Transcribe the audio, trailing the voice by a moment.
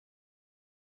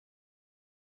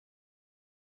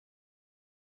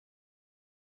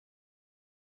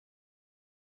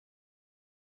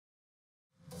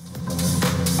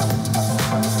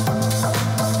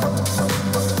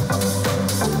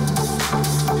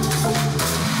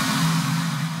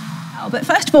But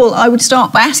first of all, I would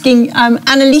start by asking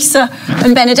Annalisa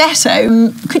and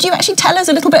Benedetto, could you actually tell us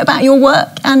a little bit about your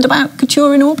work and about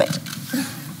Couture in Orbit?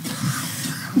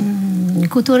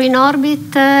 Couture in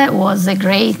Orbit was a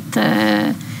great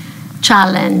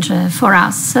challenge for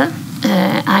us.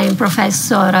 I'm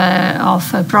professor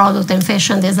of product and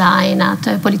fashion design at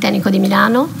Politecnico di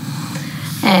Milano,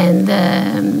 and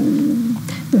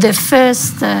the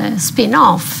first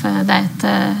spin-off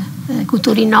that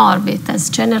Couture in Orbit has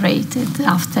generated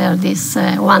after this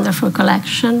wonderful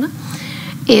collection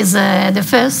is the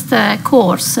first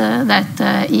course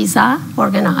that ISA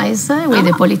organized with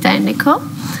the Politecnico.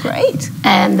 Great.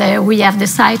 And we have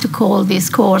decided to call this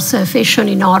course Fashion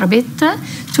in Orbit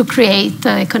to create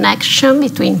a connection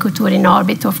between Couture in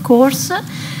Orbit, of course.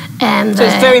 And so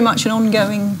it's very much an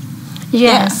ongoing...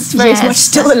 Yes, it's very much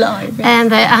still alive. Yeah.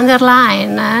 And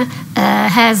Underline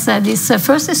has this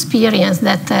first experience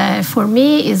that for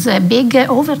me is a big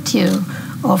overture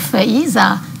of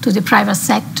ISA to the private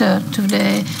sector, to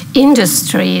the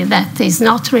industry that is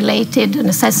not related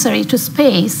necessarily to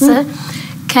space,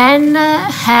 can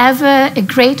have a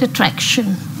great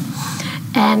attraction.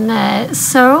 And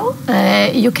so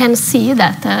you can see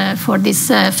that for this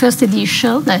first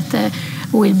edition that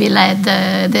will be led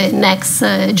the next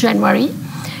January,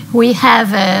 we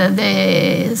have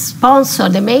the sponsor,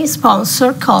 the main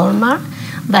sponsor, Colmar,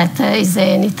 that is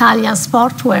an Italian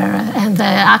sportwear and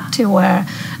activewear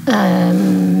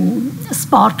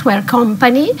sportwear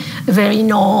company, very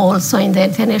known also in the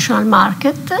international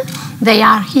market. They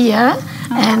are here.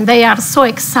 And they are so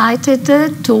excited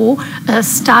to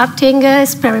starting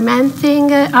experimenting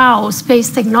how space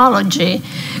technology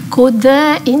could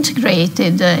integrate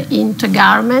it into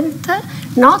garment,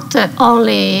 not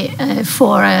only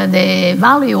for the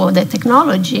value of the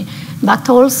technology, but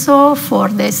also for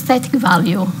the aesthetic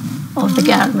value of the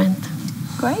garment.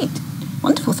 Great.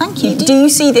 Wonderful, thank you. Do you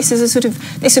see this as a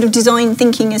this sort of design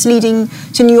thinking as leading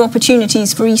to new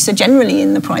opportunities for ISA generally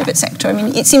in the private sector? I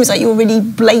mean, it seems like you're really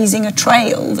blazing a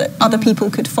trail that other people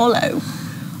could follow,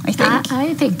 I think.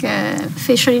 I think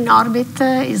Fashion in Orbit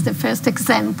is the first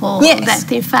example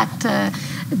that, in fact, a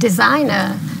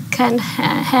designer can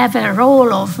have a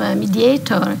role of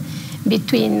mediator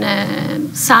between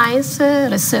science,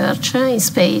 research in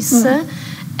space,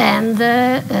 and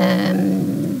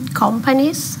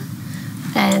companies,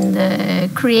 and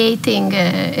creating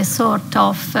a sort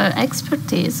of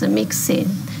expertise, mixing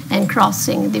and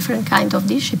crossing different kinds of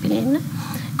discipline,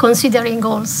 considering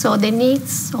also the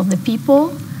needs of the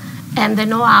people and the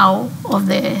know-how of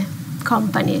the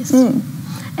companies.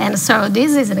 And so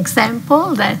this is an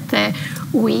example that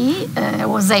we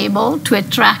was able to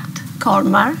attract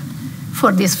Colmar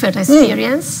for this first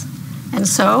experience, and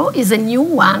so is a new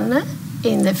one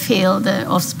in the field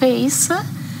of space.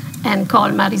 And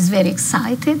Colmar is very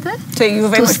excited. So you were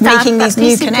very much making these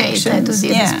new connections to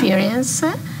this experience,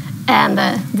 and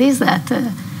this that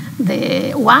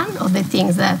the one of the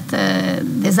things that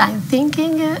design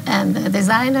thinking and the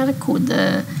designer could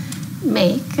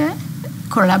make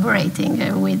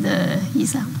collaborating with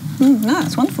ISA. No,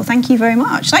 that's wonderful. Thank you very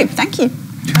much. So, thank you.